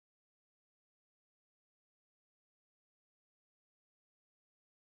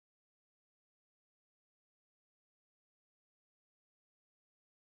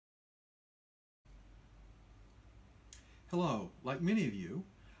Hello. Like many of you,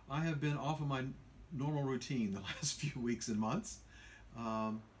 I have been off of my normal routine the last few weeks and months.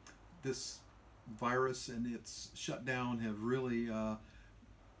 Um, this virus and its shutdown have really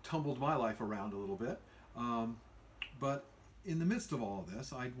tumbled my life around a little bit. Um, but in the midst of all of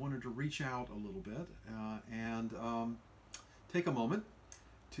this, I wanted to reach out a little bit and take a moment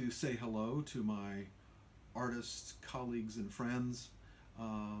to say hello to my artists, colleagues, and friends,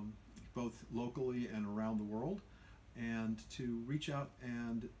 um, both locally and around the world, and to reach out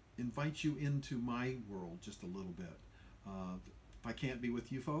and invite you into my world just a little bit. If I can't be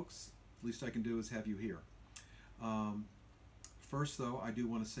with you folks, the least I can do is have you here. Um, First, though, I do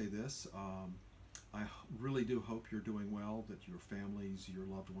want to say this. I really do hope you're doing well, that your families, your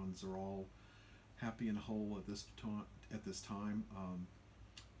loved ones are all happy and whole at this time.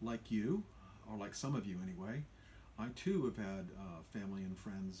 Like you, or like some of you anyway, I too have had family and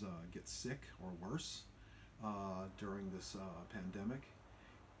friends get sick or worse during this pandemic.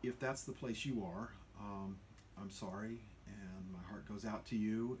 If that's the place you are, I'm sorry, and my heart goes out to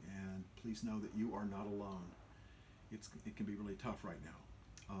you. And please know that you are not alone. It can be really tough right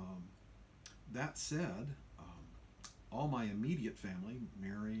now. That said, all my immediate family,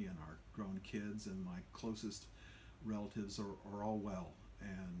 Mary and our grown kids, and my closest relatives are all well.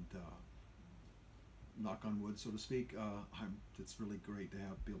 And knock on wood, so to speak, it's really great to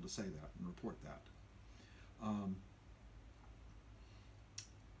be able to say that and report that. Um,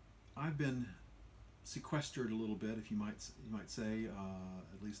 I've been sequestered a little bit, if you might say,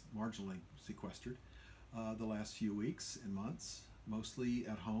 at least marginally sequestered, the last few weeks and months, mostly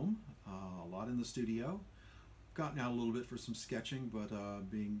at home, a lot in the studio. Gotten out a little bit for some sketching, but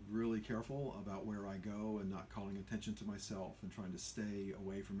being really careful about where I go and not calling attention to myself and trying to stay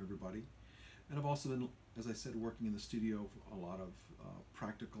away from everybody. And I've also been, as I said, working in the studio for a lot of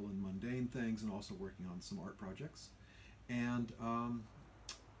practical and mundane things, and also working on some art projects. And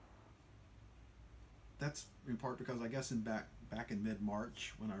that's in part because I guess back in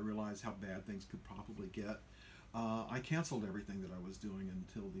mid-March, when I realized how bad things could probably get, I canceled everything that I was doing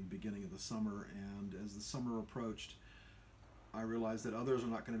until the beginning of the summer. And as the summer approached, I realized that others are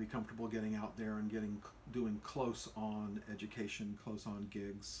not going to be comfortable getting out there and doing close on education, close on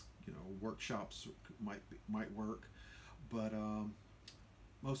gigs. Workshops might work, but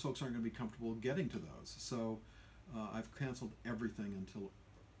most folks aren't going to be comfortable getting to those. So I've canceled everything until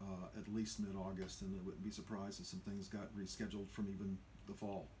at least mid-August, and I wouldn't be surprised if some things got rescheduled from even the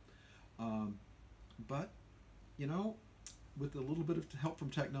fall. But with a little bit of help from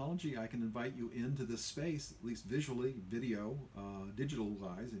technology, I can invite you into this space, at least visually, video, digital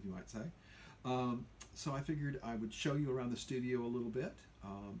wise, if you might say. So I figured I would show you around the studio a little bit,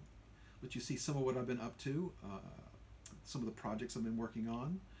 let you see some of what I've been up to, some of the projects I've been working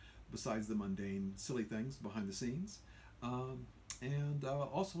on, besides the mundane, silly things behind the scenes. And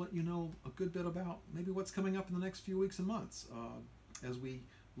also let you know a good bit about maybe what's coming up in the next few weeks and months as we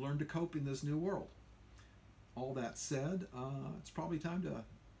learn to cope in this new world. All that said, it's probably time to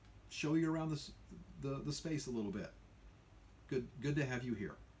show you around the space a little bit. Good to have you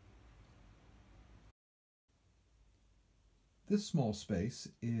here. This small space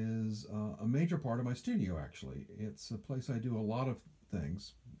is a major part of my studio, actually. It's a place I do a lot of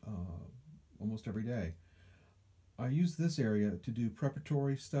things almost every day. I use this area to do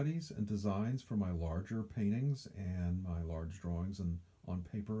preparatory studies and designs for my larger paintings and my large drawings on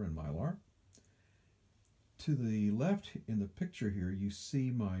paper and mylar. To the left in the picture here, you see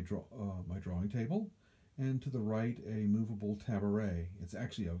my drawing table, and to the right, a movable tabaret. It's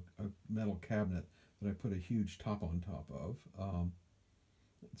actually a metal cabinet that I put a huge top on top of.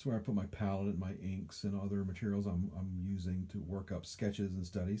 It's where I put my palette and my inks and other materials I'm using to work up sketches and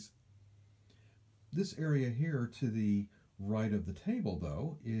studies. This area here to the right of the table,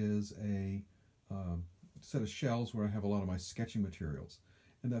 though, is a set of shelves where I have a lot of my sketching materials.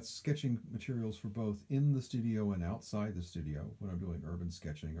 And that's sketching materials for both in the studio and outside the studio when I'm doing urban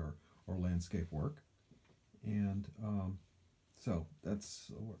sketching or landscape work. And so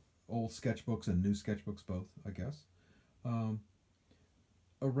that's old sketchbooks and new sketchbooks both, I guess.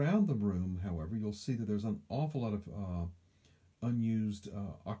 Around the room, however, you'll see that there's an awful lot of unused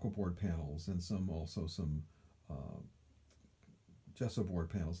aquaboard panels, and some gesso board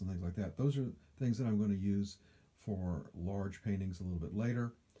panels and things like that. Those are things that I'm going to use for large paintings a little bit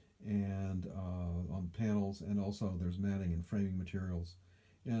later, and on panels, and also there's matting and framing materials.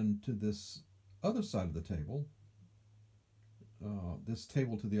 And to this other side of the table, this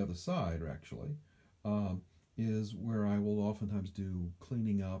table to the other side actually, is where I will oftentimes do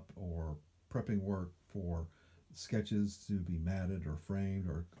cleaning up or prepping work for sketches to be matted or framed,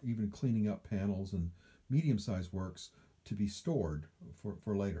 or even cleaning up panels and medium-sized works to be stored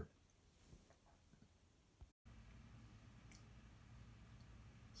for later.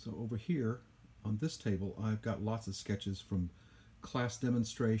 So over here on this table, I've got lots of sketches from class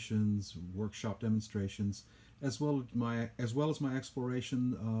demonstrations, workshop demonstrations, as well as my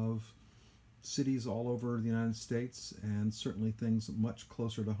exploration of cities all over the United States, and certainly things much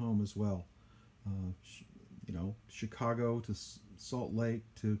closer to home as well. You know, Chicago to Salt Lake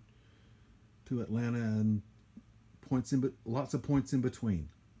to Atlanta, and lots of points in between.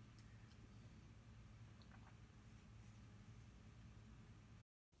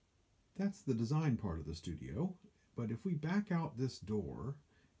 That's the design part of the studio, but if we back out this door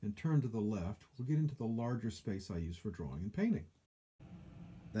and turn to the left, we'll get into the larger space I use for drawing and painting.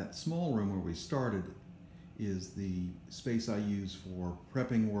 That small room where we started is the space I use for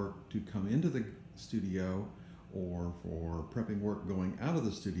prepping work to come into the studio, or for prepping work going out of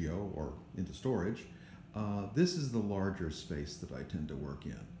the studio or into storage. This is the larger space that I tend to work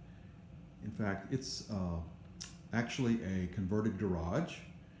in. In fact, it's actually a converted garage,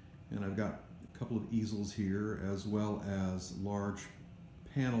 and I've got a couple of easels here, as well as large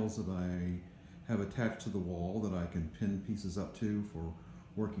panels that I have attached to the wall that I can pin pieces up to for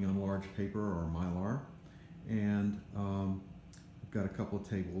working on large paper or mylar. And I've got a couple of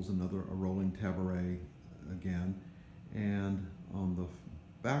tables, a rolling tabaret again, and on the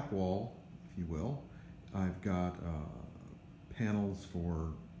back wall, if you will, I've got panels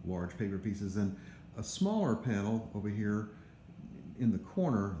for large paper pieces, and a smaller panel over here in the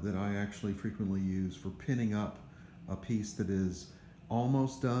corner that I actually frequently use for pinning up a piece that is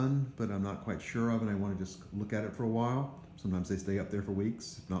almost done, but I'm not quite sure of, and I want to just look at it for a while. Sometimes they stay up there for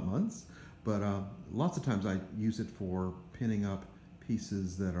weeks, if not months, but lots of times I use it for pinning up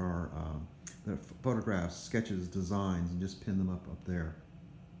pieces that are photographs, sketches, designs, and just pin them up there.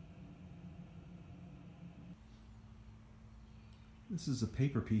 This is a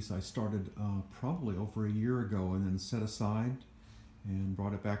paper piece I started probably over a year ago, and then set aside and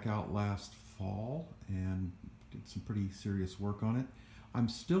brought it back out last fall and did some pretty serious work on it. I'm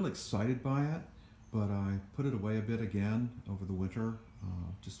still excited by it, but I put it away a bit again over the winter.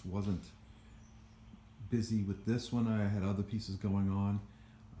 Just wasn't busy with this one. I had other pieces going on,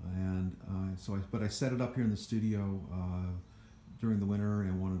 and but I set it up here in the studio during the winter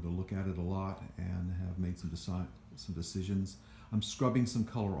and wanted to look at it a lot, and have made some decisions. I'm scrubbing some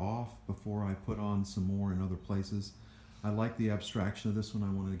color off before I put on some more in other places. I like the abstraction of this one.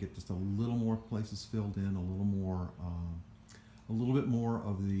 I wanted to get just a little more places filled in, a little bit more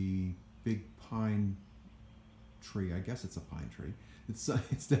of the big pine tree. I guess it's a pine tree. It's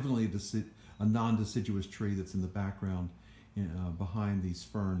definitely a non-deciduous tree that's in the background behind these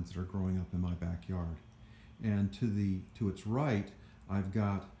ferns that are growing up in my backyard. And to its right, I've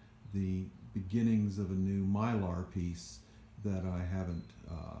got the beginnings of a new mylar piece that I haven't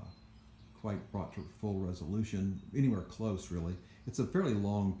quite brought to full resolution, anywhere close really. It's a fairly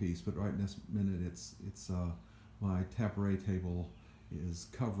long piece, but right in this minute it's my tabaret table is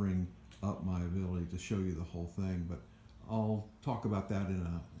covering up my ability to show you the whole thing, but I'll talk about that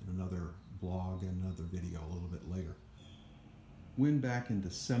in another blog and another video a little bit later. When back in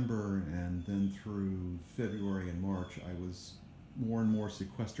December and then through February and March I was more and more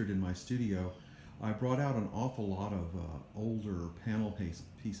sequestered in my studio, I brought out an awful lot of older panel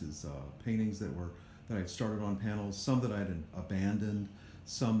pieces, paintings that I'd started on panels, some that I'd abandoned,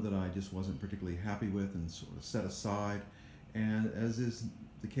 some that I just wasn't particularly happy with and sort of set aside. And as is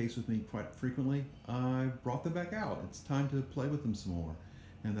the case with me quite frequently, I brought them back out. It's time to play with them some more.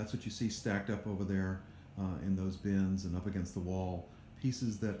 And that's what you see stacked up over there in those bins and up against the wall.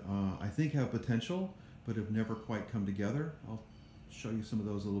 Pieces that I think have potential, but have never quite come together. I'll show you some of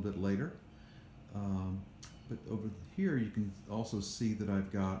those a little bit later. But over here you can also see that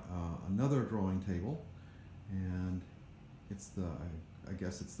I've got another drawing table, and it's I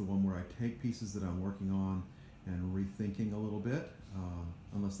guess it's the one where I take pieces that I'm working on and rethinking a little bit,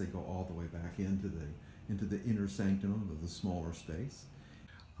 unless they go all the way back into the inner sanctum of the smaller space.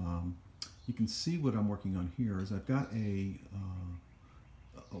 You can see what I'm working on here is I've got a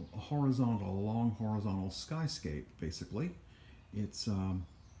long horizontal skyscape, basically. It's a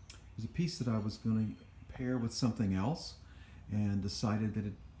piece that I was going to pair with something else and decided that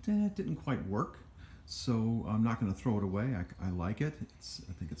it didn't quite work. So I'm not going to throw it away. I like it.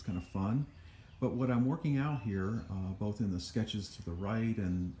 I think it's kind of fun. But what I'm working out here, both in the sketches to the right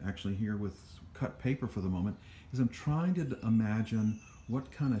and actually here with cut paper for the moment, is I'm trying to imagine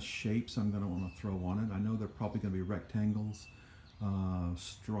what kind of shapes I'm going to want to throw on it. I know they're probably going to be rectangles,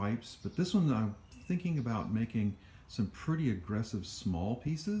 stripes, but this one I'm thinking about making some pretty aggressive small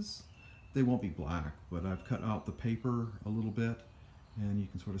pieces They won't be black, but I've cut out the paper a little bit, and you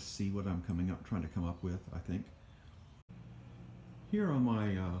can sort of see what I'm trying to come up with, I think. Here on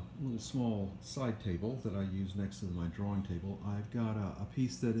my little small side table that I use next to my drawing table, I've got a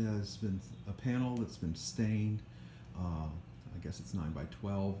piece that has been a panel that's been stained. I guess it's 9 by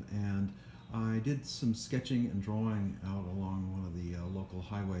 12, and I did some sketching and drawing out along one of the local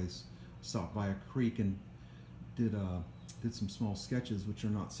highways. Stopped by a creek and did some small sketches, which are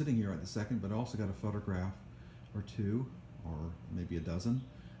not sitting here at the second, but I also got a photograph or two, or maybe a dozen.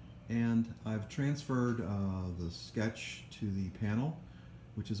 And I've transferred the sketch to the panel,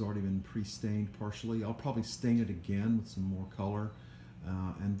 which has already been pre-stained partially. I'll probably stain it again with some more color,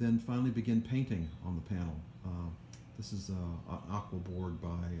 and then finally begin painting on the panel. This is an aqua board by,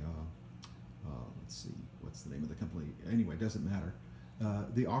 let's see, what's the name of the company? Anyway, it doesn't matter.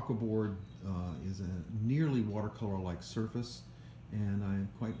 The aqua board is a nearly watercolor-like surface, and I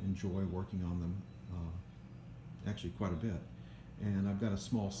quite enjoy working on them, actually quite a bit. And I've got a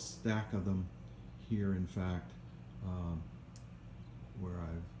small stack of them here, in fact, where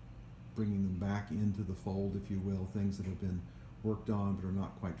I'm bringing them back into the fold, if you will, things that have been worked on but are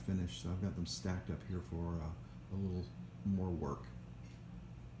not quite finished. So I've got them stacked up here for a little more work.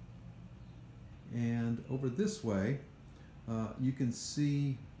 And over this way, you can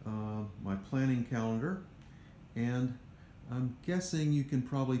see my planning calendar, and I'm guessing you can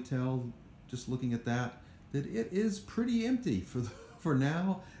probably tell, just looking at that it is pretty empty for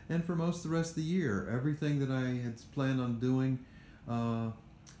now and for most of the rest of the year. Everything that I had planned on doing,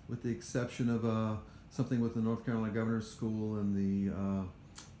 with the exception of something with the North Carolina Governor's School and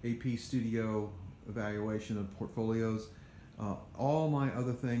the AP Studio evaluation of portfolios, all my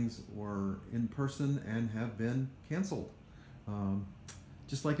other things were in person and have been canceled.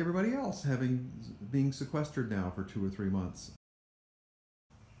 Just like everybody else, being sequestered now for 2 or 3 months.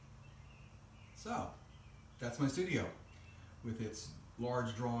 So, that's my studio, with its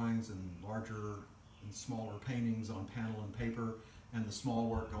large drawings and larger and smaller paintings on panel and paper, and the small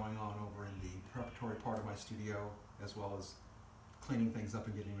work going on over in the preparatory part of my studio, as well as cleaning things up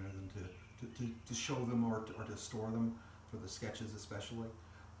and getting rid of them to show them or to store them for the sketches especially.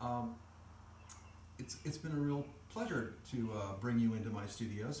 It's been a real pleasure to bring you into my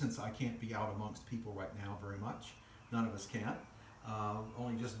studio, since I can't be out amongst people right now very much. None of us can.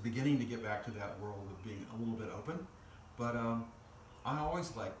 Only just beginning to get back to that world of being a little bit open. But I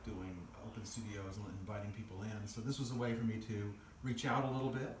always like doing open studios and inviting people in. So this was a way for me to reach out a little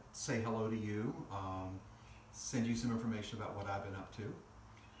bit, say hello to you, send you some information about what I've been up to.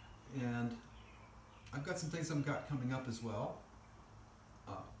 And I've got some things I've got coming up as well.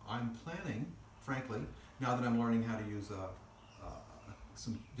 I'm planning, frankly, now that I'm learning how to use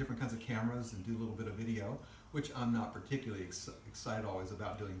some different kinds of cameras and do a little bit of video, which I'm not particularly excited always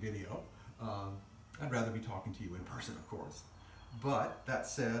about doing video. I'd rather be talking to you in person, of course. But that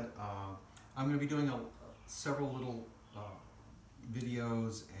said, I'm going to be doing several little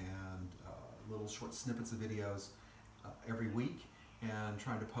videos and little short snippets of videos every week, and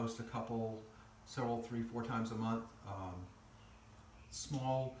trying to post several, 3-4 times a month.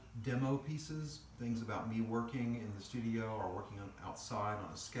 Small demo pieces, things about me working in the studio or working outside on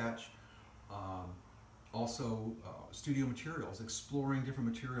a sketch. Also studio materials, exploring different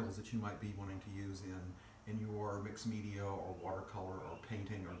materials that you might be wanting to use in your mixed media or watercolor or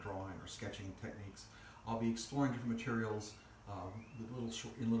painting or drawing or sketching techniques. I'll be exploring different materials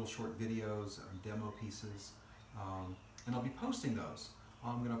in little short videos or demo pieces, and I'll be posting those.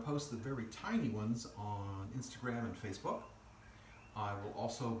 I'm going to post the very tiny ones on Instagram and Facebook. I will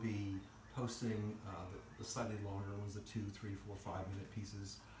also be posting the slightly longer ones, the 2, 3, 4, 5-minute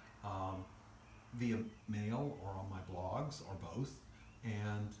pieces, via mail or on my blogs or both,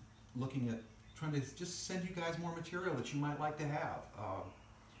 and looking at trying to just send you guys more material that you might like to have.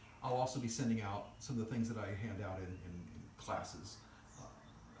 I'll also be sending out some of the things that I hand out in classes.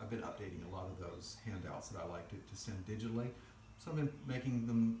 I've been updating a lot of those handouts that I like to send digitally. So I've been making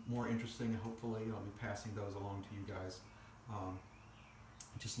them more interesting, hopefully. I'll be passing those along to you guys.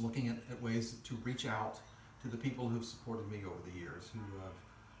 Just looking at ways to reach out to the people who've supported me over the years, who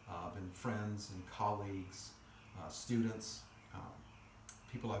have been friends and colleagues, students,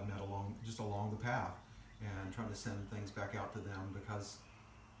 people I've met along the path, and trying to send things back out to them, because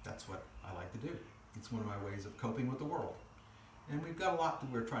that's what I like to do. It's one of my ways of coping with the world. And we've got a lot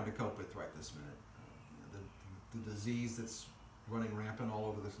that we're trying to cope with right this minute. The disease that's running rampant all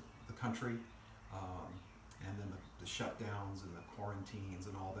over the country, and then the shutdowns and the quarantines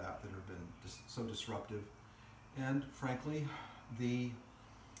and all that have been just so disruptive. And frankly, the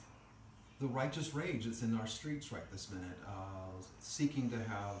righteous rage that's in our streets right this minute, seeking to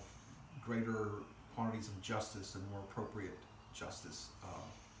have greater quantities of justice and more appropriate justice,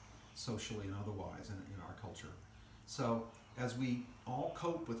 socially and otherwise in our culture. So as we all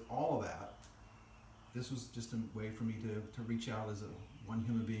cope with all of that, this was just a way for me to reach out as one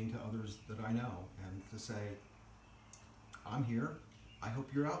human being to others that I know and to say, I'm here, I hope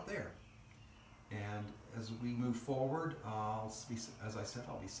you're out there. And as we move forward, as I said,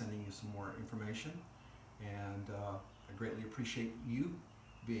 I'll be sending you some more information, and I greatly appreciate you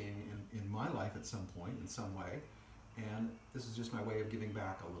being in my life at some point, in some way, and this is just my way of giving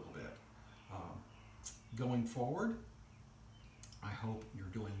back a little bit. Going forward, I hope you're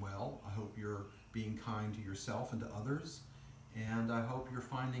doing well. I hope you're being kind to yourself and to others, and I hope you're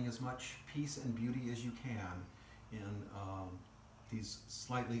finding as much peace and beauty as you can in these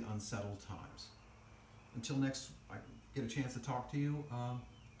slightly unsettled times. Until next I get a chance to talk to you,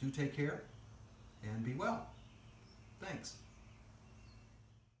 do take care and be well. Thanks.